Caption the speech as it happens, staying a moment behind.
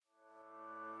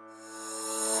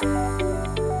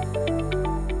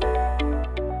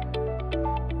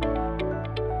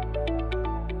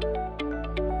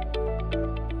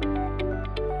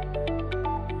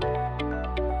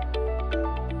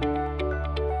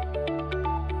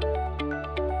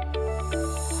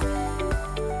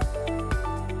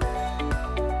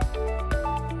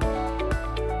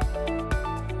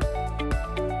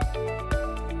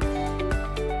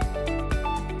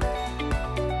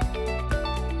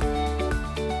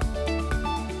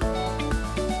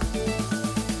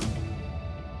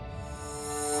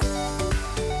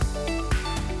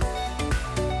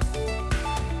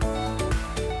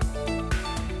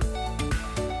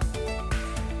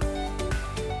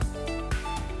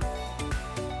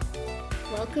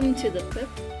Welcome to the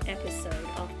 5th episode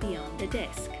of Beyond the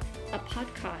Desk, a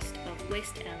podcast of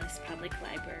West Ellis Public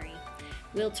Library.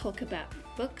 We'll talk about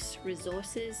books,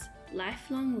 resources,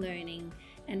 lifelong learning,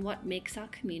 and what makes our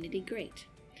community great.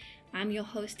 I'm your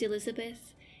host,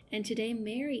 Elizabeth, and today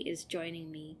Mary is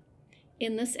joining me.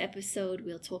 In this episode,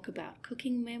 we'll talk about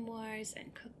cooking memoirs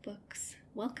and cookbooks.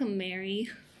 Welcome, Mary.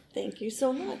 Thank you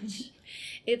so much.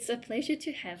 It's a pleasure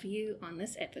to have you on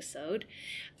this episode.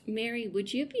 Mary,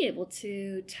 would you be able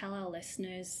to tell our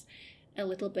listeners a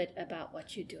little bit about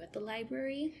what you do at the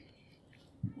library?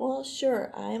 Well,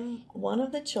 sure. I'm one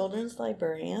of the children's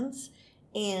librarians,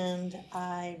 and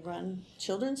I run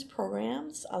children's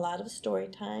programs, a lot of story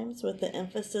times with the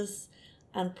emphasis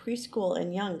on preschool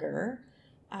and younger.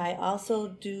 I also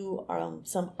do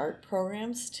some art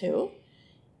programs too,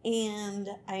 and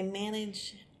I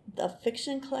manage the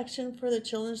fiction collection for the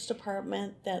children's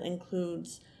department that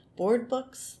includes board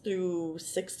books through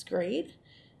 6th grade.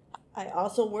 I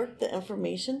also work the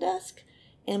information desk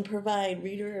and provide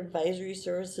reader advisory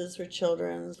services for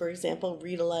children. For example,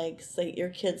 read-alikes, say your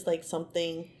kids like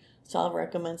something, so I'll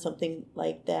recommend something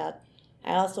like that.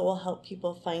 I also will help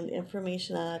people find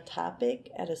information on a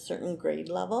topic at a certain grade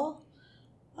level.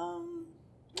 And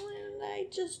I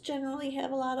just generally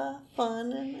have a lot of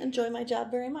fun and enjoy my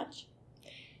job very much.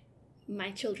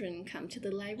 My children come to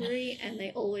the library and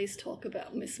they always talk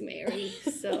about Miss Mary,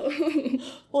 so...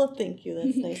 Well, thank you.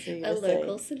 That's nice of you to say. A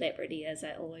local celebrity, as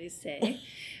I always say.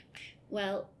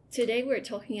 Well, today we're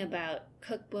talking about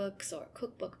cookbooks or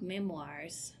cookbook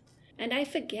memoirs. And I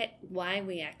forget why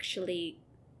we actually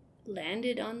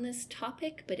landed on this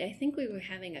topic, but I think we were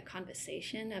having a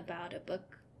conversation about a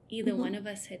book either one of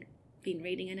us had been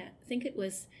reading, and I think it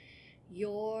was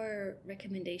your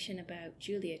recommendation about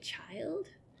Julia Child.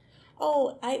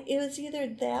 Oh, it was either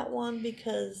that one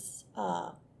because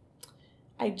I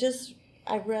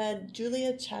read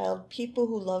Julia Child, People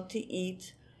Who Love to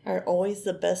Eat Are Always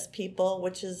the Best People,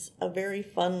 which is a very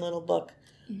fun little book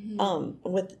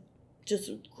with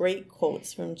just great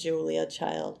quotes from Julia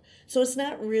Child. So it's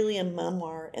not really a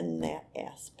memoir in that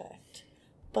aspect.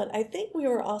 But I think we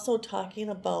were also talking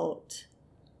about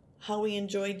how we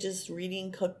enjoy just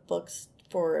reading cookbooks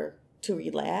to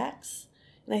relax.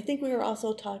 And I think we were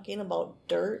also talking about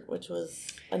Dirt, which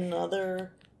was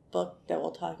another book that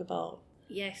we'll talk about.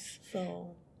 Yes.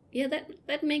 So yeah,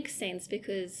 that makes sense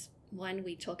because one,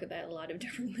 we talk about a lot of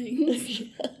different things,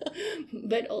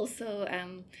 but also,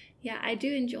 I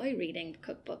do enjoy reading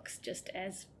cookbooks just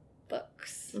as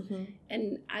books.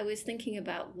 And I was thinking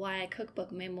about why a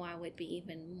cookbook memoir would be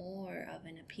even more of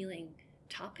an appealing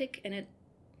topic, and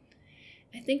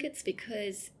I think it's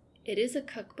because it is a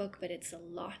cookbook, but it's a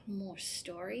lot more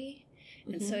story.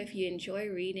 And so if you enjoy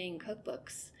reading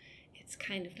cookbooks, it's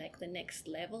kind of like the next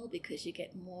level because you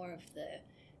get more of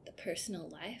the personal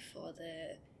life or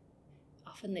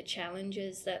often the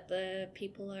challenges that the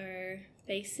people are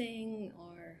facing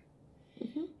or,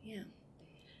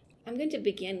 I'm going to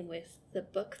begin with the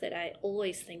book that I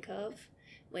always think of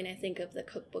when I think of the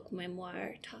cookbook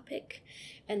memoir topic,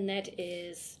 and that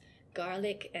is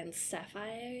Garlic and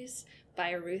Sapphires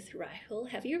by Ruth Reichl.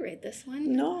 Have you read this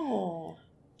one? No.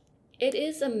 It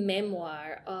is a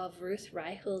memoir of Ruth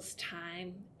Reichl's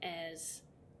time as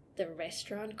the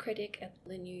restaurant critic at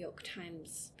the New York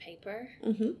Times paper.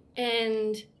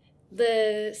 And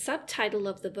the subtitle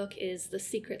of the book is The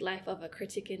Secret Life of a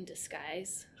Critic in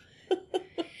Disguise.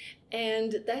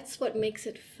 And that's what makes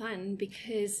it fun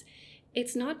because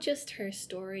it's not just her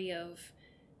story of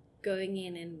going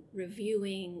in and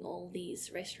reviewing all these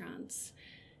restaurants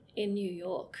in New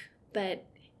York, but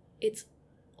it's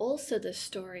also the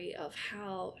story of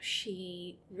how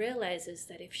she realizes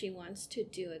that if she wants to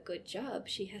do a good job,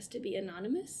 she has to be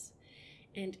anonymous,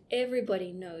 and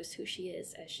everybody knows who she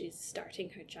is as she's starting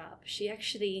her job. She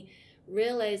actually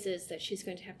realizes that she's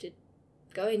going to have to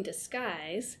go in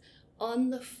disguise on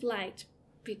the flight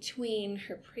between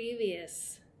her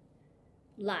previous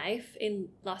life in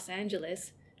Los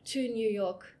Angeles to New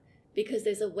York, because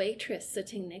there's a waitress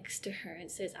sitting next to her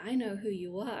and says, "I know who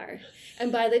you are."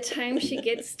 And by the time she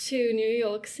gets to New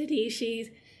York City,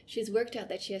 she's worked out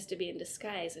that she has to be in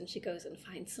disguise, and she goes and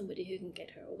finds somebody who can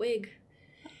get her a wig.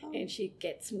 And she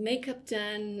gets makeup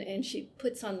done, and she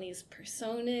puts on these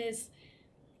personas.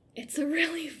 It's a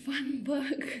really fun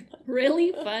book,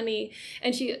 really funny.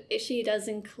 And she does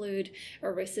include a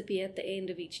recipe at the end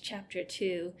of each chapter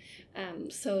too.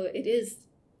 So it is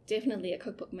definitely a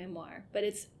cookbook memoir, but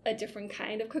it's a different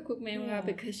kind of cookbook memoir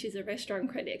because she's a restaurant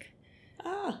critic.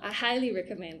 I highly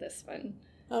recommend this one.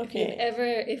 Okay.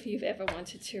 If you've ever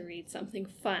wanted to read something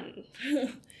fun. Yeah.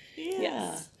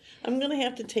 Yes. I'm going to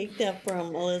have to take that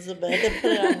from Elizabeth and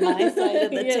put it on my side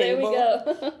of the table. There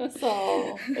we go.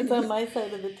 So it's on my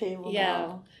side of the table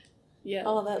now. Yeah.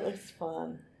 Oh, that looks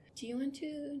fun. Do you want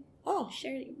to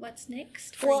share what's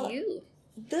next for you?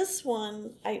 This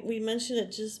one, we mentioned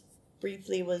it just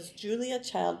briefly, was Julia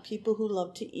Child, People Who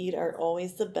Love to Eat Are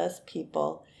Always the Best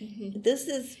People. Mm-hmm. This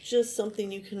is just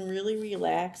something you can really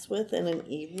relax with in an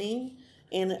evening,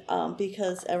 and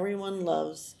because everyone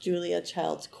loves Julia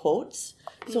Child's quotes.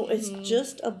 So it's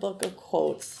just a book of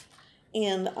quotes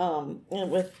and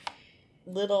with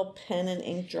little pen and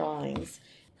ink drawings.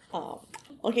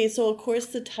 Okay, so of course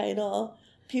the title,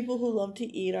 People Who Love to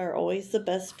Eat Are Always the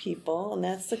Best People, and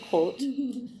that's the quote.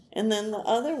 And then the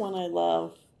other one I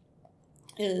love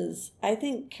is, I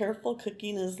think careful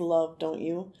cooking is love, don't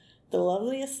you? The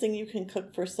loveliest thing you can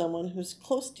cook for someone who's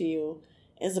close to you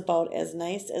is about as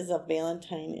nice as a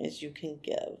Valentine as you can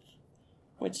give.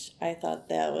 Which I thought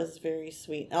that was very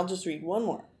sweet. I'll just read one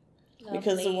more. Lovely.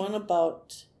 Because the one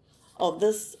about, so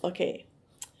this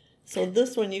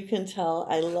one you can tell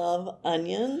I love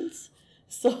onions.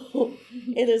 So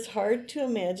it is hard to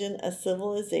imagine a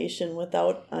civilization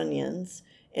without onions.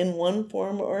 In one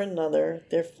form or another,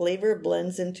 their flavor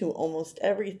blends into almost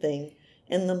everything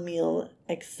in the meal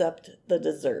except the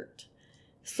dessert.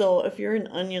 So if you're an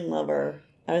onion lover,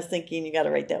 I was thinking you got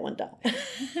to write that one down.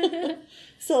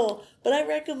 But I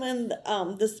recommend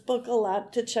this book a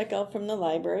lot to check out from the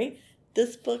library.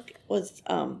 This book was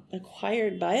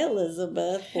acquired by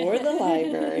Elizabeth for the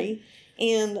library.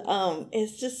 And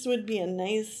it just would be a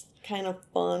nice kind of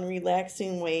fun,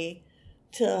 relaxing way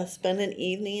to spend an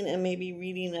evening, and maybe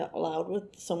reading it aloud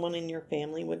with someone in your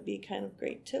family would be kind of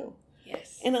great too.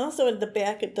 Yes. And also at the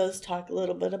back it does talk a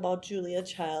little bit about Julia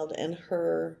Child and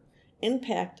her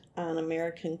impact on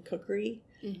American cookery.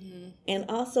 Mm-hmm. And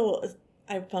also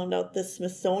I found out the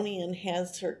Smithsonian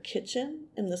has her kitchen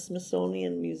in the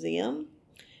Smithsonian Museum.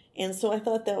 And so I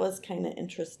thought that was kind of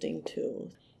interesting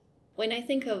too. When I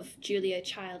think of Julia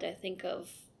Child, I think of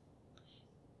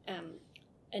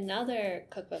another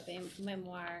cookbook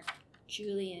memoir,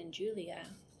 Julie and Julia.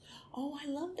 Oh, I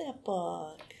love that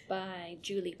book. By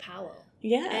Julie Powell.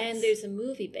 Yes. And there's a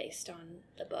movie based on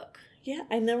the book. Yeah,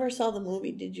 I never saw the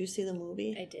movie. Did you see the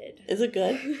movie? I did. Is it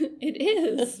good? It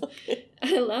is. Okay.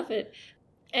 I love it.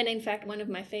 And in fact, one of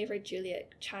my favorite Julia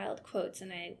Child quotes,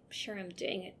 and I'm sure I'm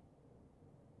doing it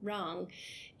wrong,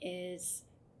 is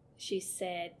she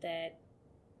said that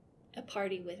a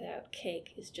party without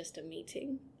cake is just a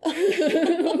meeting.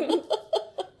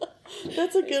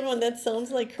 That's a good one. That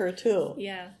sounds like her too.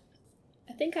 Yeah.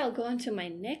 I think I'll go on to my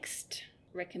next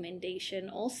recommendation,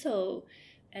 also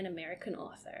an American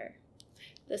author.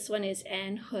 This one is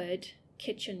Anne Hood,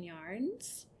 Kitchen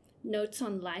Yarns, Notes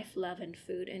on Life, Love, and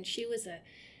Food. And she is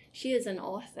an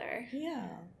author. Yeah.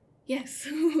 Yes.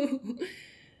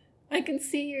 I can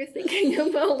see you're thinking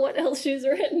about what else she's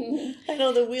written. I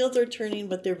know the wheels are turning,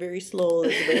 but they're very slow,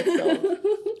 Elizabeth. So.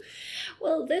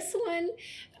 Well, this one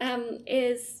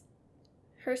is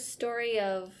her story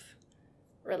of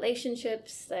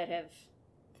relationships that have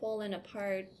fallen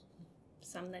apart,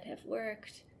 some that have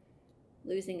worked,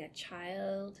 losing a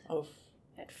child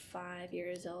at 5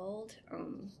 years old,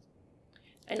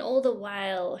 and all the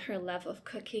while her love of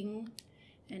cooking,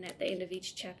 and at the end of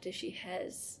each chapter she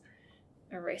has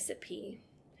a recipe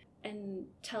and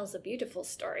tells a beautiful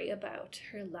story about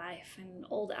her life and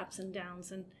all the ups and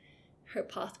downs and her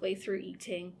pathway through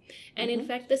eating. And in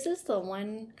fact, this is the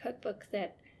one cookbook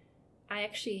that I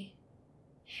actually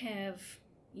have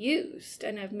used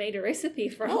and I've made a recipe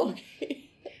from. Okay.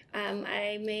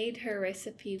 I made her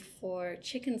recipe for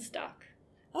chicken stock,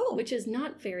 which is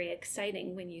not very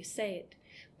exciting when you say it,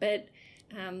 but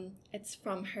it's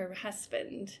from her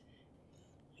husband.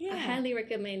 Yeah. I highly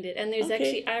recommend it. And there's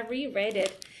actually, I reread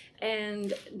it,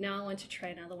 and now I want to try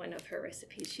another one of her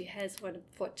recipes. She has one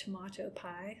for tomato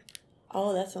pie.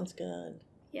 Oh, that sounds good.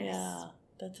 Yes. Yeah,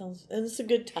 that sounds, and it's a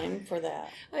good time for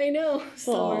that. I know.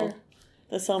 Summer.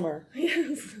 The summer.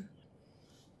 Yes.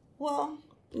 Well,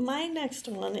 my next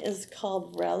one is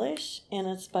called Relish, and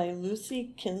it's by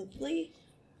Lucy Kinsley.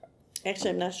 Actually,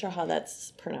 I'm not sure how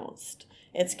that's pronounced.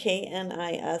 It's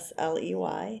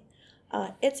Knisley.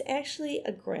 It's actually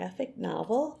a graphic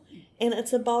novel, and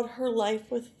it's about her life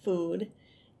with food.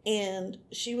 And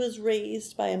she was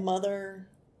raised by a mother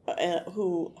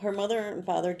her mother and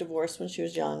father divorced when she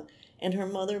was young, and her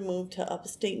mother moved to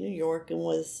upstate New York and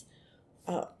was,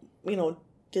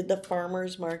 did the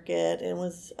farmer's market and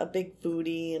was a big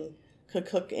foodie and could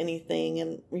cook anything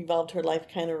and revolved her life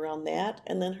kind of around that.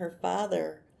 And then her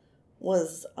father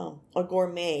was a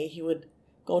gourmet. He would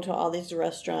go to all these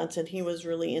restaurants, and he was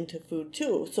really into food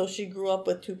too. So she grew up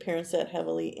with two parents that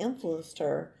heavily influenced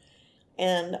her.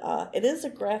 And it is a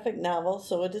graphic novel,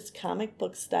 so it is comic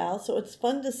book style. So it's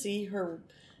fun to see her,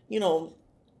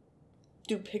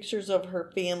 do pictures of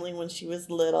her family when she was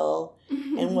little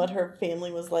and what her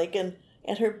family was like. And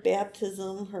at her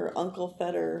baptism, her uncle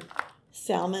fed her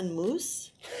salmon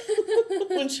mousse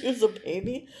when she was a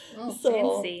baby. Oh,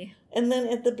 fancy. And then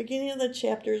at the beginning of the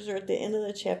chapters or at the end of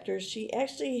the chapters, she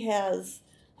actually has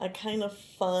a kind of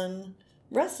fun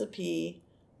recipe,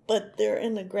 but they're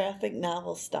in a graphic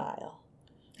novel style.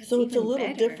 That's so it's a little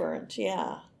better. different,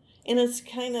 yeah. And it's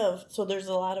kind of, so there's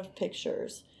a lot of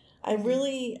pictures.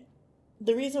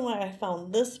 The reason why I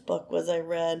found this book was I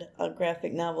read a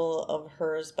graphic novel of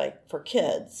hers for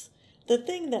kids. The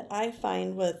thing that I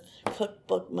find with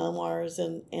cookbook memoirs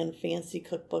and fancy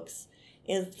cookbooks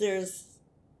is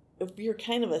if you're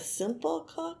kind of a simple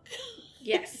cook,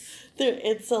 yes,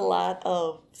 it's a lot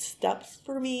of steps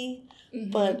for me,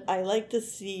 but I like to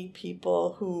see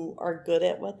people who are good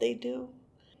at what they do.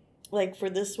 Like for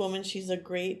this woman, she's a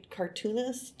great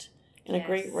cartoonist and a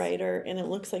great writer, and it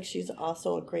looks like she's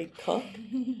also a great cook.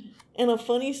 And a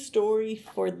funny story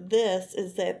for this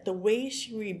is that the way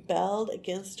she rebelled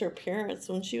against her parents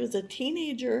when she was a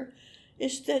teenager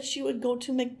is that she would go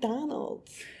to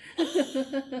McDonald's.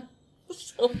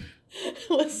 So it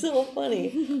was so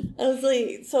funny.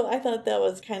 I thought that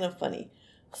was kind of funny.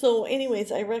 So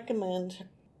anyways, I recommend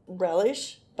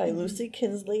Relish by Lucy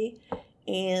Kinsley,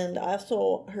 and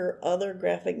also her other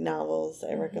graphic novels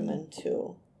I recommend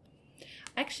too.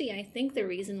 Actually, I think the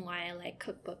reason why I like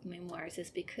cookbook memoirs is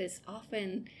because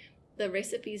often the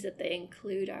recipes that they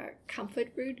include are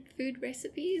comfort food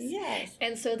recipes. Yes.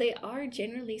 And so they are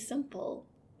generally simple.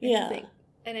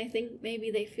 And I think maybe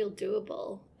they feel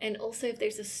doable. And also if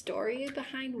there's a story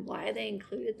behind why they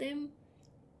included them,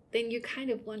 then you kind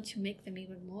of want to make them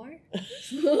even more.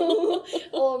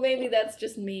 Or maybe that's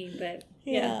just me, but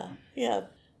yeah.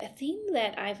 A theme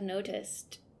that I've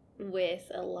noticed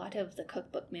with a lot of the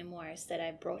cookbook memoirs that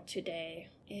I brought today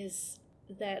is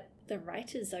that the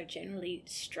writers are generally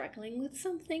struggling with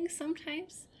something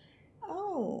sometimes.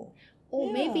 Oh.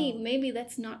 Or maybe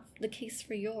that's not the case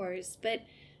for yours, but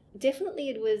definitely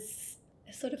it was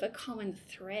sort of a common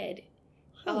thread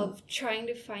of trying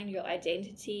to find your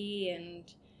identity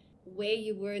and where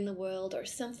you were in the world, or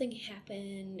something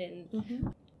happened,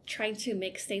 and trying to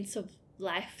make sense of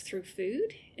life through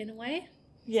food in a way.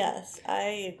 Yes,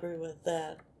 I agree with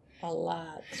that a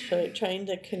lot. So trying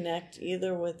to connect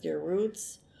either with your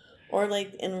roots, or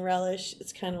like in Relish,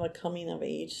 it's kind of a coming of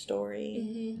age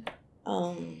story.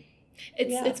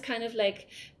 It's kind of like,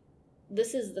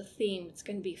 this is the theme, it's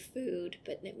going to be food,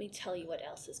 but let me tell you what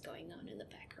else is going on in the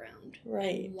background.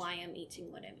 Right. And why I'm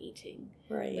eating what I'm eating.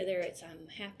 Right. Whether it's I'm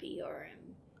happy or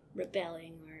I'm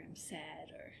rebelling or I'm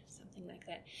sad or something like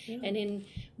that. Yeah. And in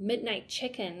Midnight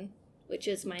Chicken, which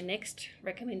is my next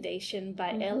recommendation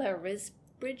by Ella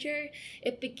Risbridger,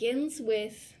 it begins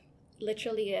with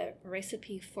literally a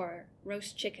recipe for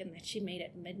roast chicken that she made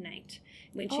at midnight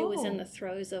when she was in the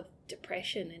throes of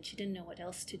depression and she didn't know what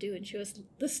else to do. And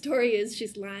the story is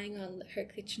she's lying on her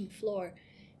kitchen floor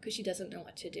because she doesn't know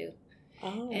what to do.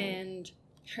 And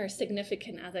her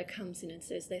significant other comes in and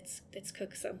says, let's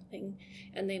cook something,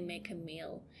 and they make a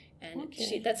meal. And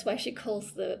that's why she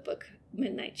calls the book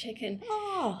Midnight Chicken.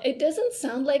 It doesn't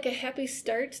sound like a happy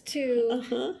start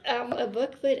to a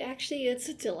book, but actually it's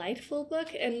a delightful book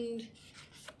and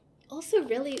also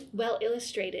really well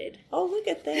illustrated. Oh, look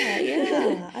at that.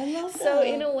 Yeah, I love that. So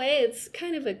in a way, it's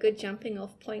kind of a good jumping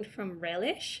off point from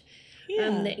Relish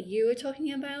that you were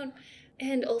talking about.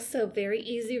 And also very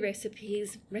easy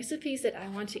recipes that I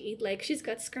want to eat. Like she's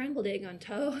got scrambled egg on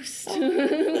toast.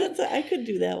 I could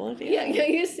do that one. Yeah,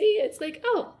 you see, it's like,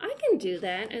 I can do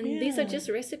that. And these are just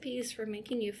recipes for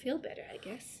making you feel better, I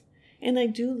guess. And I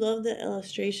do love the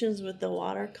illustrations with the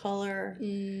watercolor.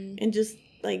 And just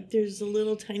like there's a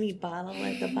little tiny bottle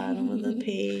at the bottom of the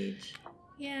page.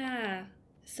 Yeah.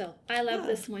 So I love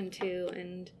this one too.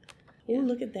 And oh,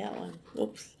 look at that one.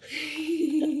 Oops.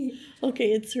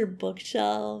 Okay, it's her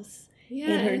bookshelves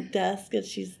and her desk as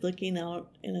she's looking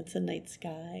out, and it's a night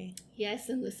sky. Yes,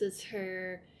 and this is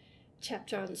her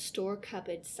chapter on store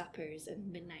cupboard suppers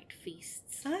and midnight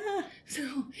feasts.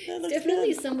 So it's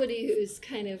definitely somebody who's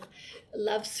kind of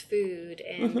loves food,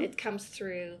 and it comes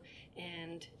through.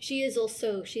 And she's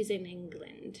in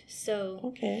England.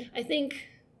 So I think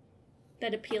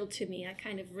that appealed to me. I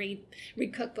kind of read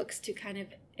cookbooks to kind of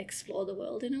explore the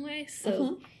world in a way.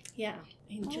 So,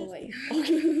 enjoy.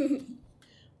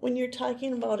 When you're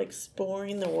talking about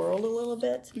exploring the world a little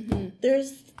bit,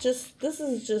 this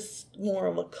is just more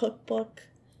of a cookbook.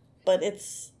 but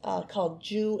it's called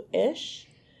Jewish.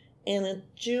 And a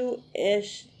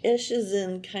Jewish, ish is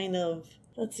in kind of,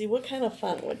 let's see, what kind of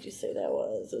font would you say that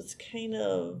was? It's kind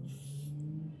of,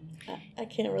 I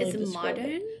can't really describe it.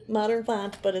 Modern? Modern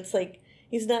font, but it's like,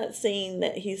 he's not saying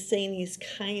that, he's saying he's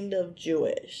kind of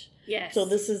Jewish. Yes. So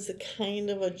this is kind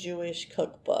of a Jewish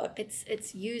cookbook.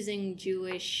 It's using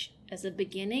Jewish as a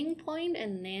beginning point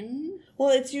and then... Well,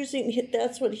 it's using,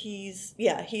 that's what he's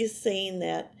saying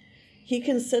that he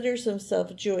considers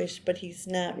himself Jewish, but he's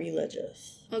not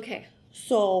religious. Okay.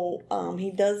 So he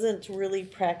doesn't really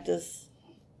practice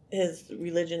his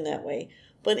religion that way.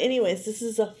 But anyways, this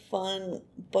is a fun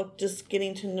book, just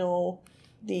getting to know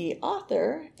the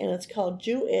author, and it's called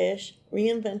Jewish,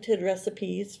 Reinvented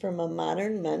Recipes from a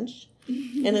Modern Mensch.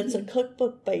 And it's a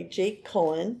cookbook by Jake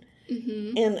Cohen.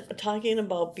 Mm-hmm. And talking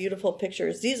about beautiful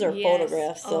pictures. These are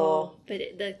photographs, so... but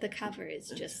the cover is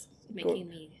just making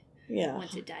me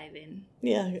want to dive in.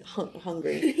 Yeah,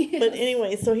 hungry. Yes. But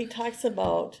anyway, so he talks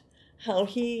about how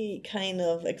he kind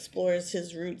of explores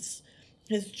his roots,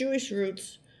 his Jewish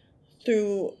roots,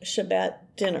 through Shabbat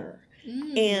dinner.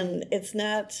 Mm. And it's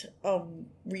not a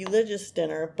religious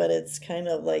dinner, but it's kind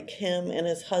of like him and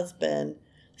his husband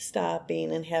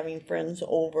stopping and having friends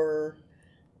over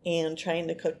and trying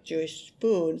to cook Jewish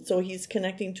food. So he's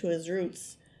connecting to his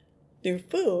roots through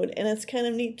food, and it's kind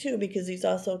of neat too, because he's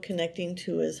also connecting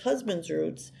to his husband's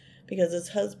roots, because his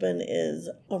husband is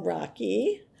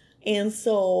Iraqi, and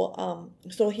so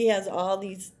he has all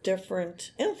these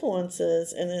different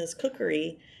influences in his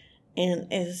cookery, and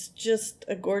it's just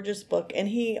a gorgeous book. And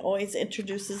he always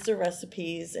introduces the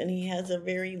recipes, and he has a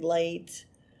very light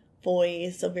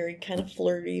voice, a very kind of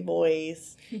flirty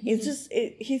voice. He's just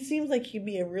he seems like he'd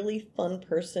be a really fun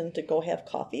person to go have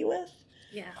coffee with.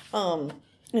 Yeah.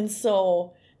 And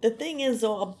so the thing is,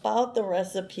 though, about the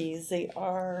recipes, they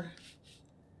are,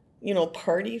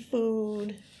 party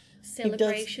food.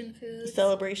 Celebration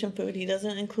food. He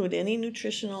doesn't include any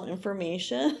nutritional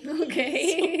information.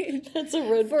 Okay. So that's a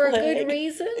red For flag. a good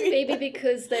reason. Maybe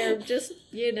because they're just,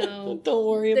 Don't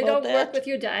worry about that. They don't work with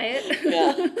your diet.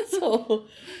 Yeah. So,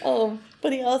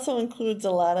 but he also includes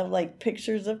a lot of,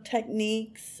 pictures of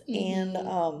techniques. Mm-hmm.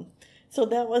 And so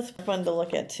that was fun to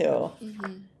look at, too.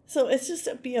 Mm-hmm. So it's just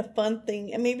to be a fun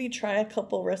thing, and maybe try a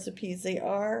couple recipes. They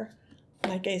are,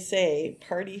 like I say,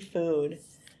 party food.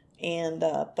 And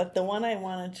but the one I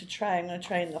wanted to try, I'm going to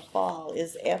try in the fall,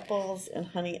 is apples and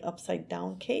honey upside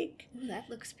down cake. Ooh, that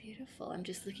looks beautiful. I'm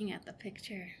just looking at the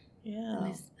picture. Yeah. And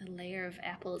there's a layer of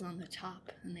apples on the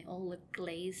top, and they all look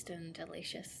glazed and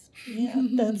delicious. Yeah,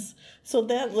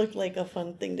 that looked like a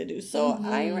fun thing to do. So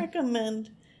I recommend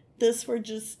this for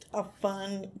just a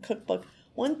fun cookbook.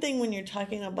 One thing when you're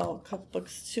talking about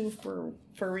cookbooks too, for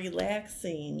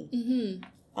relaxing,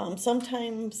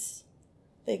 sometimes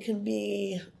they can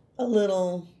be a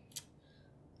little,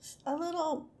 I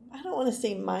don't want to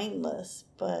say mindless,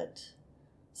 but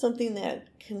something that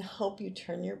can help you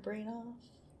turn your brain off.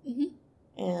 Mm-hmm.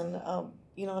 And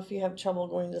if you have trouble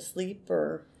going to sleep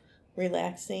or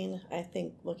relaxing, I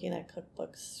think looking at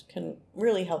cookbooks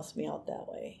really helps me out that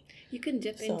way. You can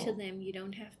dip into them. You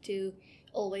don't have to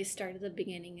always start at the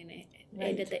beginning and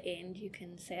end at the end. You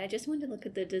can say, I just want to look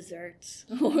at the desserts.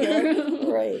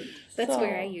 Right. That's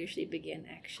where I usually begin,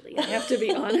 actually. I have to be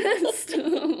honest.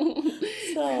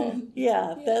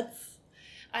 That's...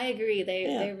 I agree.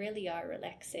 They really are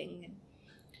relaxing.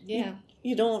 Yeah.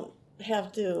 You don't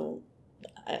have to,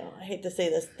 I hate to say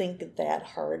this, think that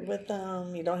hard with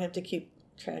them. You don't have to keep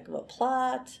track of a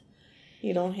plot.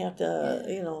 You don't have to,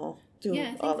 do I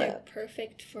think all they're that.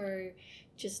 perfect for,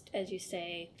 just as you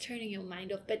say, turning your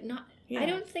mind off, but not... I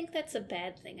don't think that's a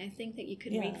bad thing. I think that you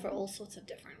can read for all sorts of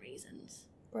different reasons.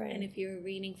 Right. And if you're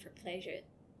reading for pleasure,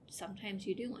 sometimes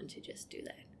you do want to just do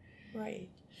that. Right.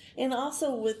 And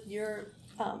also with your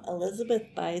Elizabeth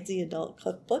buys the adult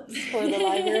cookbooks for the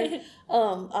library.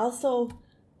 Also,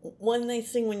 one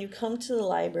nice thing when you come to the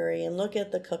library and look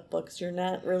at the cookbooks, you're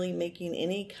not really making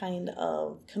any kind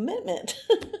of commitment.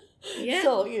 Yeah.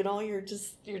 So, you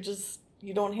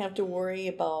don't have to worry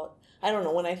about, I don't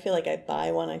know, when I feel like I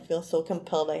buy one, I feel so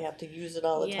compelled I have to use it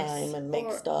all the time and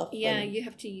make stuff. Yeah, you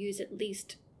have to use at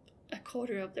least a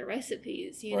quarter of the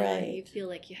recipes, you feel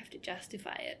like you have to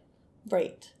justify it.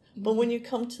 Right. Mm-hmm. But when you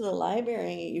come to the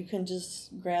library, you can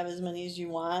just grab as many as you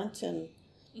want, and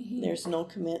there's no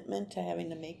commitment to having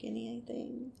to make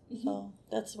anything. Mm-hmm. So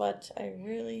that's what I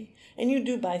really... And you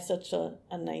do buy such a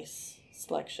nice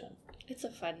selection. It's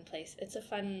a fun place. It's a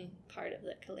fun part of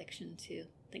the collection to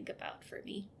think about for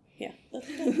me. Yeah. That's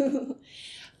good.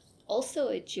 Also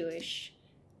a Jewish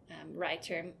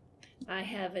writer, I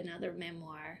have another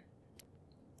memoir,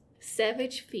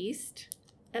 Savage Feast,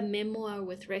 a memoir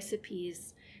with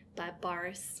recipes by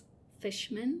Boris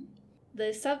Fishman.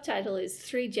 The subtitle is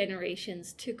 3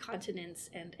 Generations, 2 Continents,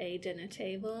 and a Dinner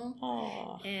Table.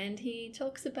 Aww. And he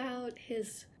talks about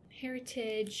his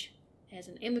heritage as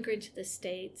an immigrant to the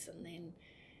States, and then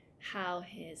how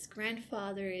his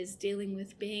grandfather is dealing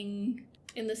with being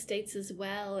in the States as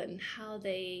well, and how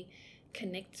they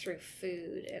connect through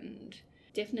food, and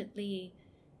definitely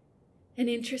an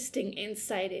interesting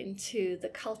insight into the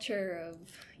culture of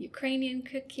Ukrainian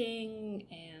cooking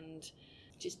and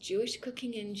just Jewish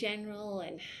cooking in general,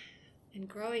 and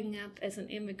growing up as an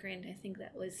immigrant. I think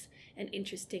that was an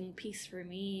interesting piece for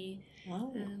me.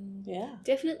 Oh, yeah.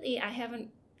 Definitely, I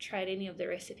haven't tried any of the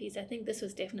recipes. I think this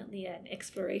was definitely an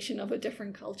exploration of a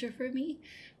different culture for me,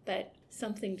 but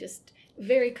something just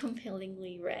very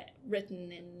compellingly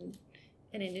written and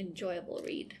an enjoyable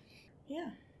read.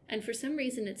 Yeah. And for some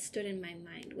reason, it stood in my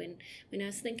mind when I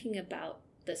was thinking about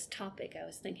this topic. I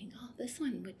was thinking, oh, this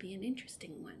one would be an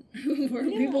interesting one for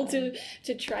people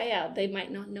to try out. They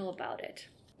might not know about it,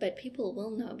 but people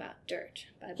will know about Dirt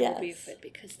by Bill Buford,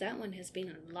 because that one has been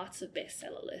on lots of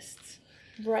bestseller lists.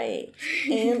 Right.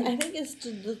 And I think it's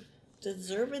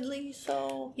deservedly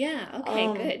so. Yeah,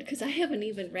 okay, good, because I haven't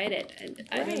even read it, and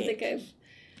I don't think I've...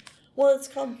 Well, it's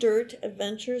called Dirt,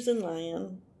 Adventures in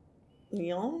Lyon.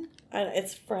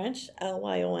 It's French,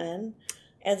 Lyon.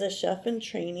 As a chef in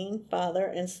training, father,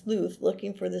 and sleuth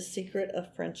looking for the secret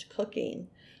of French cooking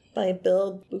by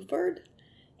Bill Buford.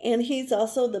 And he's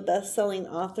also the best-selling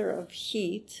author of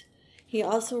Heat. He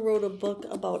also wrote a book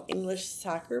about English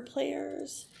soccer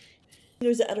players. He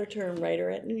was an editor and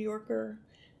writer at New Yorker.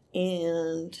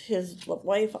 And his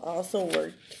wife also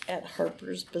worked at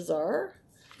Harper's Bazaar.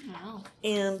 Wow.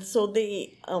 And so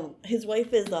his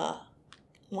wife is a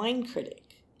wine critic.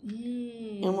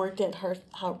 And worked at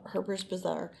Harper's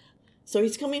Bazaar. So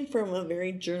he's coming from a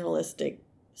very journalistic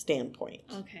standpoint.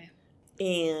 Okay.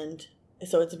 And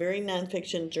so it's a very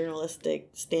nonfiction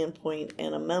journalistic standpoint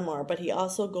and a memoir, but he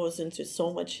also goes into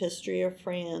so much history of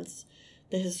France,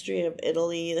 the history of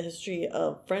Italy, the history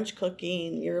of French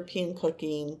cooking, European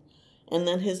cooking, and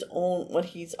then his own, what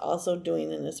he's also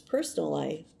doing in his personal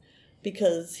life,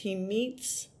 because he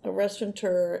meets a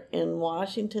restaurateur in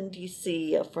Washington,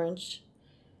 D.C., a French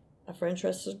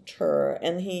restaurateur,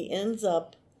 and he ends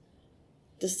up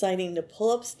deciding to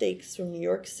pull up stakes from New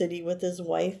York City with his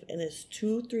wife and his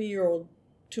two twins,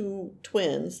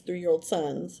 3-year-old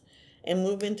sons, and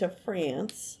move into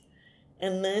France.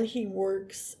 And then he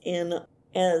works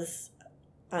as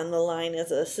an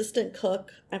assistant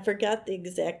cook. I forgot the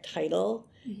exact title,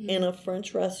 in a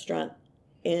French restaurant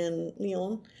in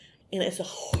Lyon. And it's a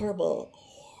horrible,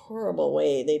 horrible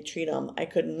way they treat him. I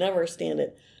could never stand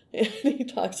it. And he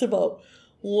talks about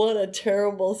what a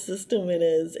terrible system it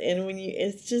is. And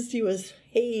he was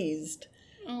hazed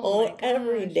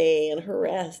every day and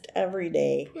harassed every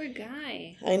day. Poor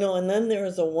guy. I know. And then there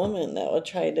was a woman that would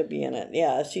try to be in it.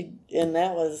 Yeah, and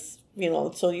that was,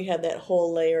 so you had that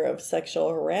whole layer of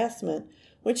sexual harassment,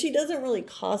 which he doesn't really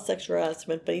call sexual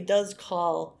harassment, but he does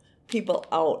call people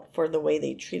out for the way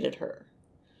they treated her.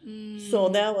 So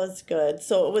that was good.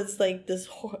 So it was like this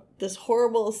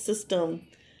horrible system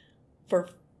for,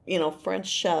 French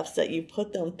chefs that you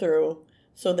put them through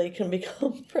so they can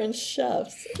become French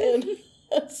chefs. And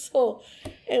so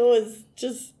it was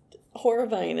just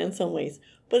horrifying in some ways.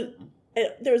 But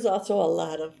there's also a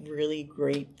lot of really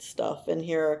great stuff in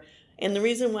here. And the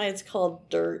reason why it's called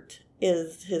Dirt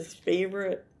is his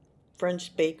favorite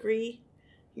French bakery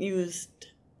used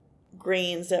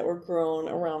grains that were grown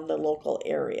around the local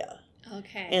area.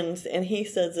 Okay. And he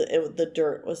says that the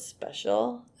dirt was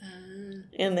special.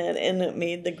 And it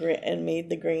made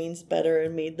the grains better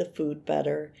and made the food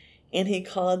better. And he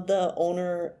called the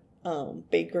owner,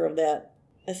 baker of that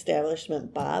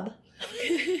establishment, Bob.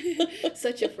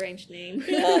 Such a French name.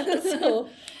 Yeah.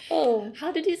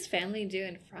 How did his family do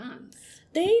in France?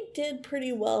 They did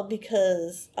pretty well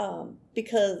because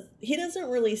he doesn't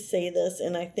really say this,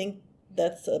 and I think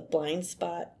that's a blind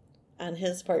spot on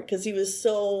his part, because he was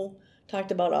so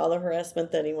talked about all the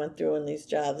harassment that he went through in these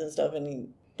jobs and stuff,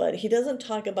 but he doesn't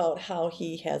talk about how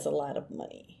he has a lot of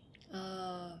money.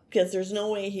 Because there's no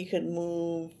way he could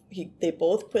move. They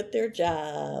both quit their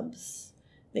jobs.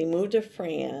 They moved to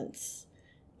France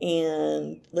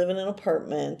and live in an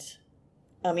apartment.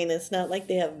 I mean, it's not like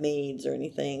they have maids or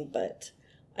anything, but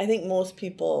I think most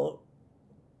people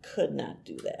could not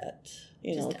do that.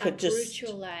 Could uproot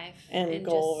your life and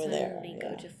go over there.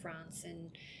 Go to France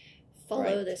and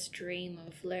follow this dream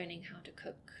of learning how to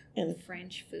cook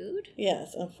French food.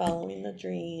 Yes, and following the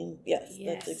dream. Yes,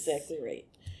 that's exactly right.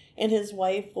 And his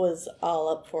wife was all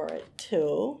up for it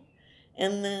too.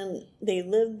 And then they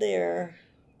lived there,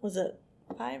 was it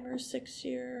 5 or 6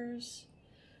 years?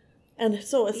 And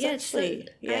so essentially,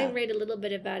 I read a little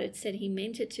bit about it, said he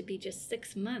meant it to be just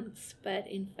 6 months, but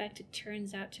in fact it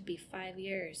turns out to be 5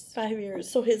 years. 5 years.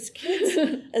 So his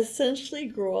kids essentially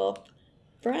grew up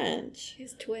French.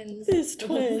 His twins.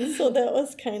 So that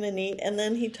was kind of neat. And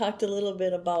then he talked a little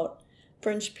bit about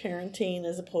French parenting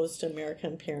as opposed to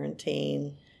American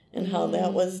parenting and how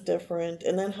that was different.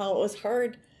 And then how it was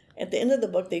hard. At the end of the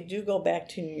book, they do go back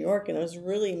to New York, and it was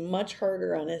really much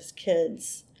harder on his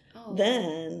kids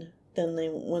than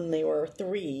when they were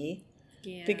 3.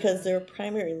 Yeah. Because their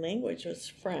primary language was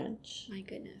French. My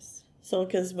goodness. So,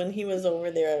 because when he was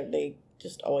over there, they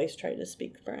just always tried to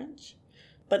speak French.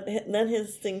 But then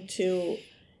his thing, too,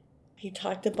 he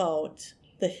talked about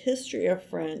the history of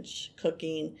French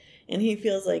cooking, and he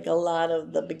feels like a lot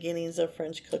of the beginnings of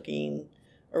French cooking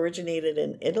originated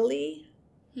in Italy,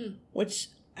 which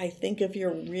I think if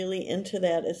you're really into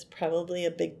that is probably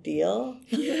a big deal.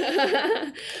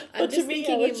 Yeah. I'm just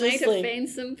thinking you might offend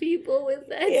some people with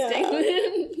that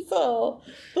statement. So,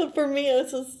 but for me, it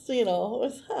was just,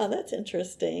 that's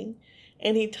interesting.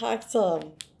 And he talks a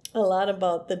lot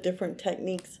about the different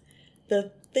techniques.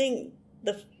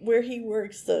 Where he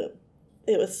works, it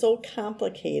was so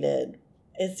complicated,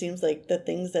 it seems like the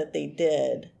things that they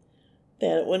did,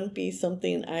 that it wouldn't be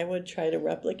something I would try to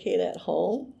replicate at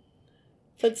home.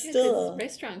 But still,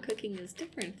 restaurant cooking is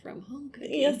different from home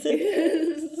cooking. Yes, it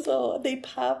is. So they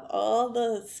pop all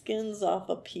the skins off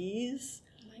of peas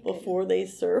before they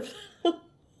serve them.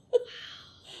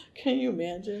 Can you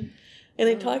imagine? And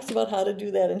it talks about how to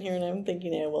do that in here, and I'm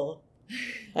thinking I will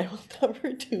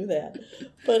never do that.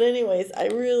 But anyways,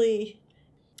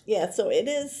 so it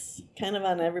is kind of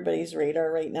on everybody's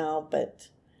radar right now, but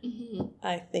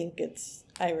I think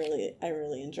I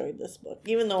really enjoyed this book.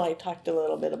 Even though I talked a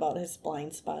little bit about his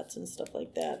blind spots and stuff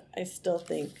like that, I still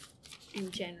think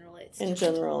in general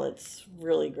it's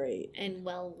really great. And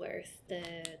well worth the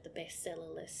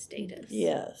bestseller list status.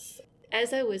 Yes.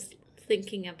 As I was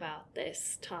thinking about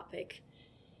this topic,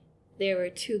 there were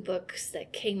 2 books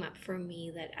that came up for me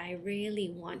that I really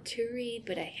want to read,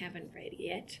 but I haven't read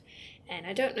yet. And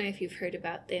I don't know if you've heard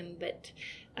about them, but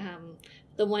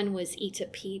the one was Eat a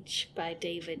Peach by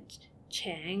David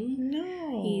Chang.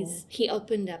 No. He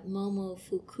opened up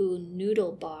Momofuku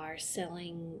Noodle Bar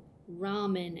selling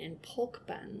ramen and pork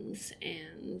buns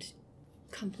and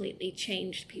completely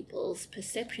changed people's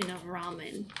perception of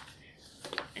ramen.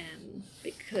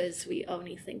 Because we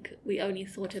only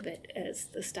thought of it as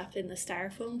the stuff in the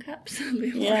styrofoam cups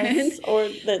beforehand. Yes, or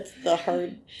that's the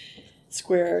hard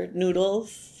square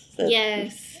noodles.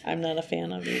 Yes. I'm not a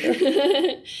fan of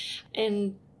either.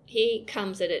 And he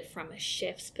comes at it from a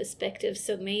chef's perspective,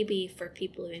 so maybe for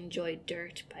people who enjoy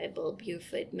Dirt by Bill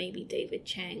Buford, maybe David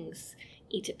Chang's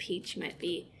Eat a Peach might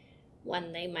be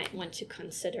one they might want to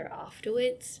consider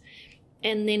afterwards.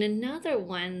 And then another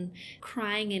one,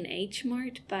 Crying in H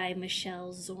Mart by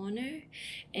Michelle Zorner.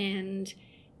 And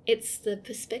it's the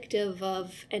perspective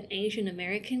of an Asian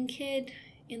American kid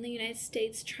in the United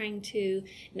States trying to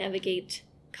navigate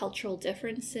cultural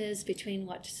differences between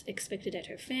what's expected at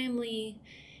her family,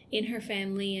 in her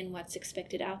family, and what's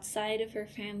expected outside of her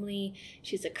family.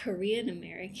 She's a Korean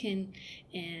American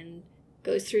and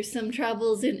goes through some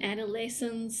troubles in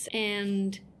adolescence,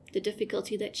 and the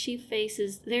difficulty that she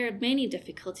faces. There are many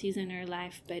difficulties in her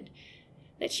life, but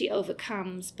that she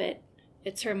overcomes, but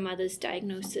it's her mother's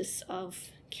diagnosis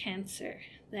of cancer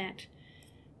that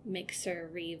makes her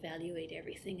reevaluate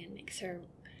everything and makes her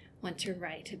want to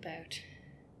write about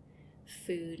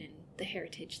food and the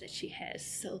heritage that she has.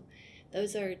 So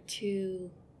those are 2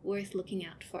 worth looking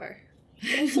out for.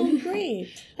 That's so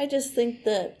great. I just think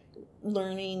that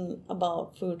learning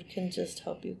about food can just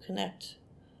help you connect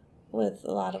with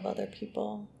a lot of other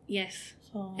people. Yes.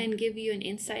 And give you an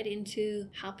insight into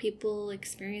how people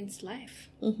experience life.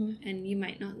 And you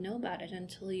might not know about it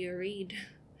until you read.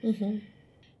 And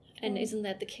isn't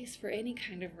that the case for any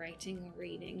kind of writing or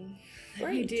reading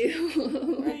that you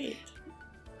do? Right.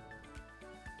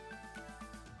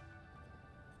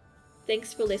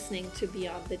 Thanks for listening to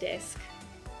Beyond the Desk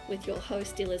with your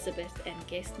host Elizabeth and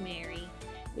guest Mary.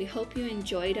 We hope you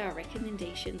enjoyed our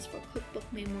recommendations for cookbook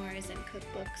memoirs and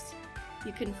cookbooks.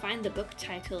 You can find the book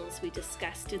titles we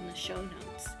discussed in the show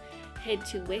notes. Head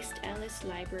to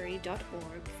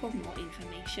westallislibrary.org for more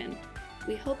information.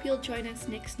 We hope you'll join us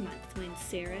next month when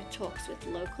Sarah talks with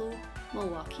local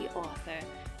Milwaukee author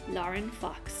Lauren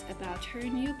Fox about her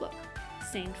new book,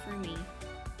 Saint for Me.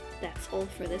 That's all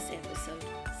for this episode.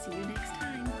 See you next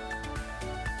time.